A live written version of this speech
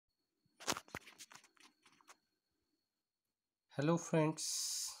Hello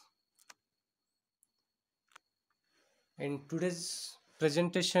friends, in today's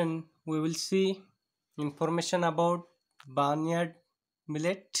presentation we will see information about barnyard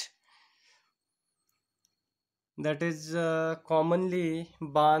millet, that is commonly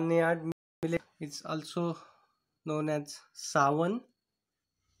barnyard millet. It's also known as sawan.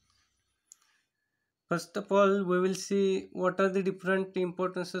 First of all, we will see what are the different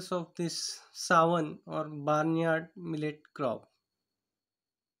importances of this sawan or barnyard millet crop.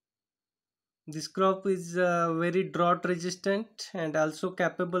 This crop is very drought resistant and also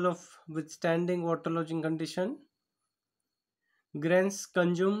capable of withstanding waterlogging condition. Grains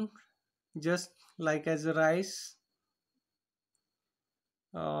consumed just like as a rice,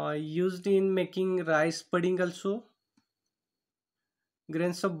 used in making rice pudding also.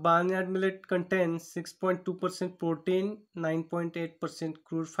 Grains of barnyard millet contain 6.2% protein, 9.8%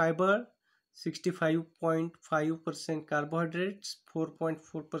 crude fiber, 65.5% carbohydrates,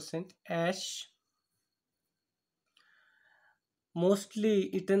 4.4% ash. Mostly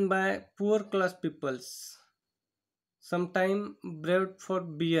eaten by poor class peoples, sometimes brewed for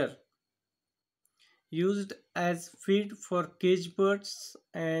beer, used as feed for cage birds,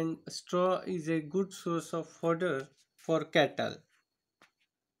 and straw is a good source of fodder for cattle.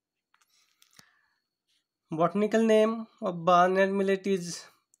 Botanical name of barnyard millet is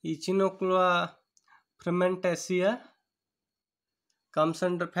Echinoclea fermentaceae, comes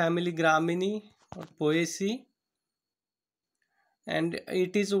under family Gramini or Poaceae, and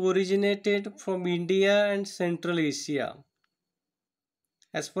it is originated from India and Central Asia.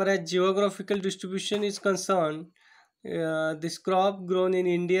 As far as geographical distribution is concerned, this crop grown in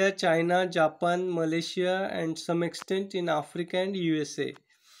India, China, Japan, Malaysia, and some extent in Africa and USA.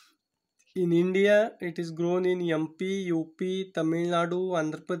 In India, it is grown in MP, UP, Tamil Nadu,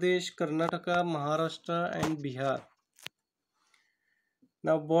 Andhra Pradesh, Karnataka, Maharashtra, and Bihar.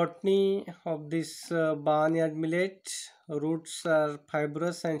 Now, botany of this barnyard millet: roots are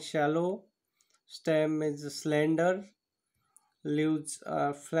fibrous and shallow, stem is slender, leaves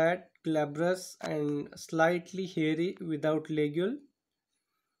are flat, glabrous, and slightly hairy without ligule.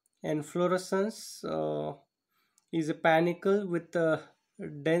 Inflorescence is a panicle with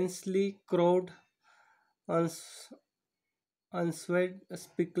densely crowed uns- unswayed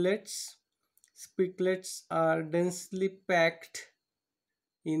spikelets. Spikelets are densely packed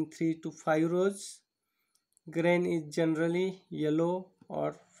in 3 to 5 rows. Grain is generally yellow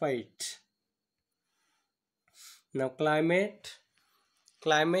or white. Now climate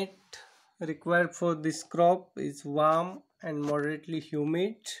required for this crop is warm and moderately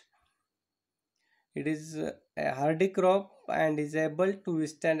humid. It is a hardy crop and is able to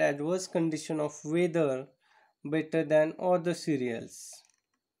withstand adverse condition of weather better than other cereals.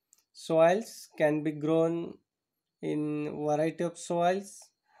 Soils can be grown in variety of soils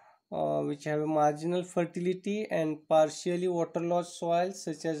which have a marginal fertility, and partially waterlogged soils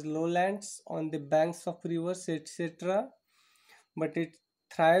such as lowlands on the banks of rivers, etc. But it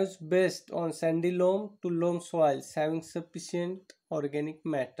thrives best on sandy loam to loam soils having sufficient organic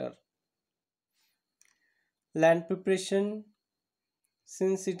matter. Land preparation: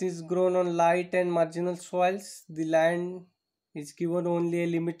 since it is grown on light and marginal soils, the land is given only a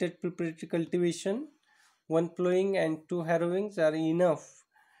limited preparatory cultivation. One plowing and two harrowings are enough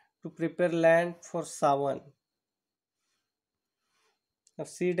to prepare land for sawan. Now,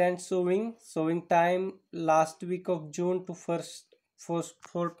 seed and sowing. Sowing time last week of June to first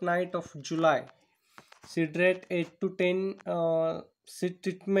fortnight of July. Seed rate 8 to 10. Seed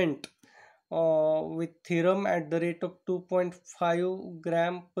treatment with theorem at the rate of 2.5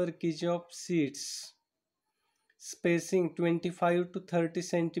 gram per kg of seeds. Spacing 25 to 30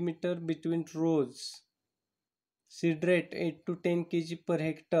 centimeter between rows. Seed rate 8 to 10 kg per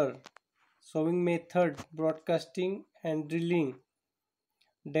hectare. Sowing method: broadcasting and drilling.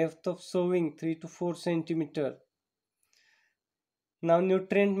 Depth of sowing 3 to 4 centimeter. Now,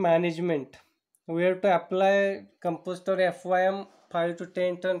 nutrient management. We have to apply compost or FYM 5 to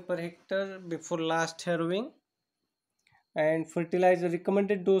 10 ton per hectare before last harrowing. And fertilizer,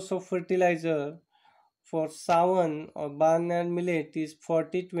 recommended dose of fertilizer for sawan or barnyard millet is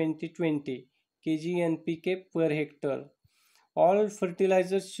 40-20-20 kg NPK per hectare. All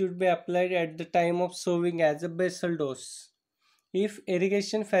fertilizers should be applied at the time of sowing as a basal dose. If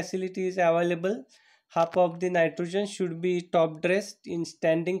irrigation facility is available, half of the nitrogen should be top dressed in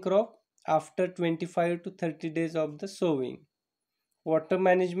standing crop after 25 to 30 days of the sowing. Water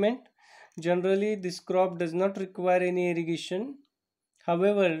management: generally this crop does not require any irrigation.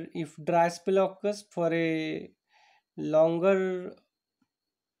 However, if dry spell occurs for a longer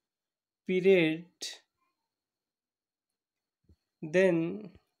period,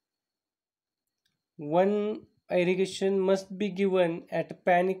 Then one irrigation must be given at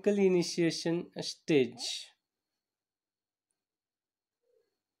panicle initiation stage.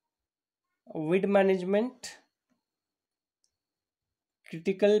 Weed management.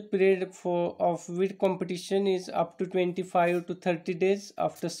 Critical period for of weed competition is up to 25 to 30 days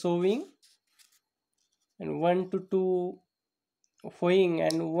after sowing, and 1 to 2 hoeing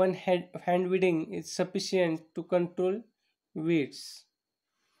and one hand weeding is sufficient to control weeds.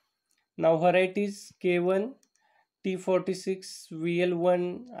 Now varieties: K1, T46,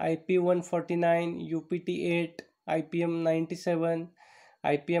 VL1, IP149, UPT8, IPM 97,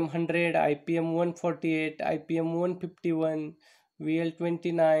 IPM 100, IPM 148, IPM 151,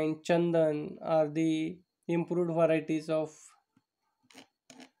 VL29, Chandan are the improved varieties of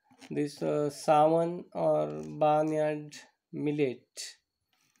this Sowing or Barnyard millet.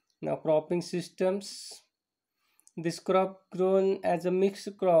 Now cropping systems. This crop grown as a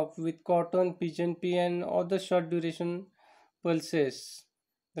mixed crop with cotton, pigeon pea and other short duration pulses.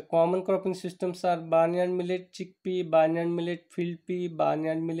 The common cropping systems are barnyard millet chickpea, barnyard millet field pea,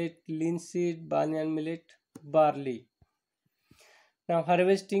 barnyard millet linseed, barnyard millet barley. Now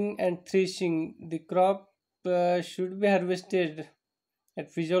harvesting and threshing. The crop should be harvested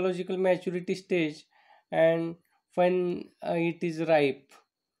at physiological maturity stage and when it is ripe.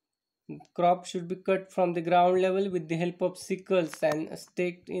 Crop should be cut from the ground level with the help of sickles and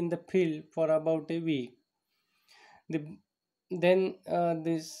staked in the field for about a week. The, then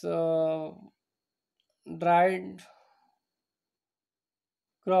this dried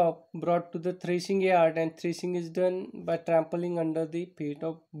crop brought to the threshing yard, and threshing is done by trampling under the feet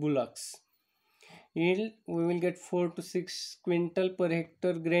of bullocks. Yield: we will get 4 to 6 quintal per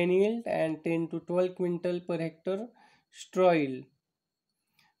hectare grain yield and 10 to 12 quintal per hectare straw yield.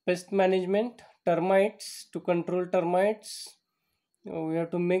 Pest management: termites. To control termites, we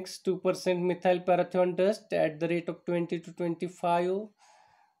have to mix 2% methyl parathion dust at the rate of 20 to 25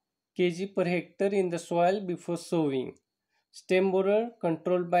 kg per hectare in the soil before sowing. Stem borer: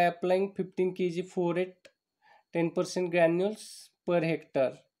 controlled by applying 15 kg forate 10% granules per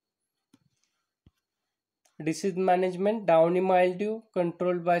hectare. Disease management: downy mildew,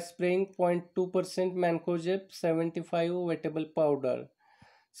 controlled by spraying 0.2% mancozeb 75 wettable powder.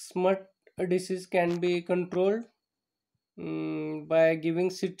 Smut disease can be controlled by giving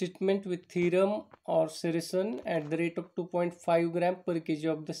seed treatment with therum or sericin at the rate of 2.5 gram per kg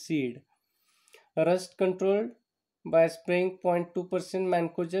of the seed. Rust control by spraying 0.2%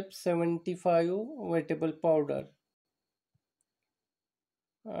 mancozeb 75 wettable powder.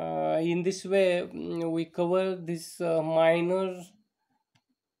 In this way, we cover this minor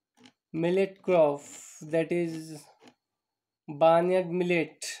millet crop, that is barnyard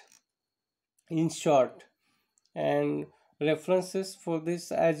millet in short. And references for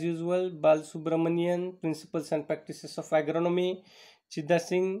this as usual: Bal Subramanian, Principles and Practices of Agronomy; Chidda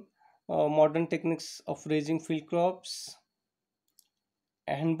Singh, Modern Techniques of Raising Field Crops;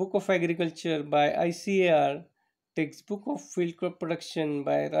 Handbook of Agriculture by ICAR; Textbook of Field Crop Production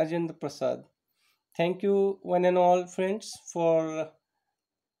by Rajendra Prasad. Thank you one and all friends for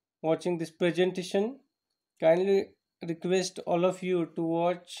watching this presentation. Kindly request all of you to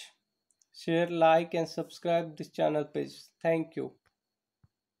watch, share, like and subscribe this channel page. Thank you.